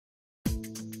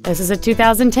This is a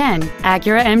 2010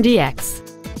 Acura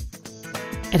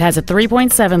MDX. It has a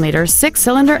 3.7-liter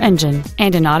six-cylinder engine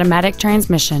and an automatic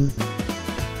transmission.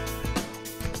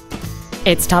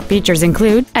 Its top features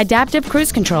include adaptive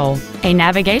cruise control, a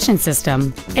navigation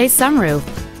system, a sunroof,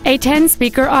 a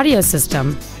 10-speaker audio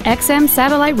system, XM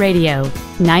satellite radio,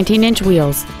 19-inch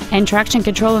wheels, and traction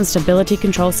control and stability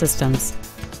control systems.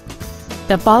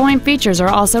 The following features are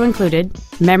also included: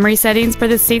 memory settings for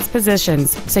the seat's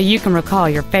positions so you can recall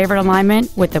your favorite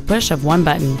alignment with the push of one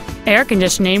button, air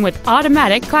conditioning with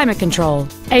automatic climate control,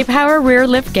 a power rear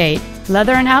liftgate,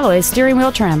 leather and alloy steering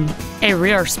wheel trim, a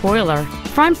rear spoiler,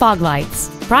 front fog lights,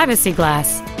 privacy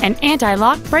glass, an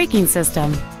anti-lock braking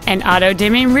system, an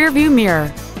auto-dimming rear-view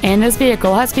mirror, and this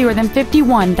vehicle has fewer than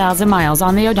 51,000 miles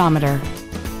on the odometer.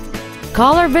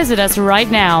 Call or visit us right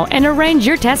now and arrange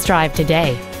your test drive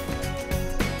today.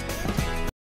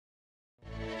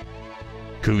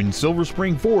 Koons Silver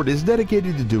Spring Ford is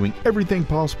dedicated to doing everything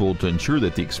possible to ensure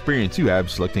that the experience you have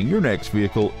selecting your next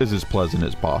vehicle is as pleasant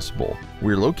as possible.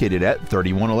 We're located at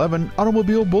 3111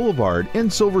 Automobile Boulevard in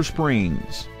Silver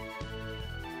Springs.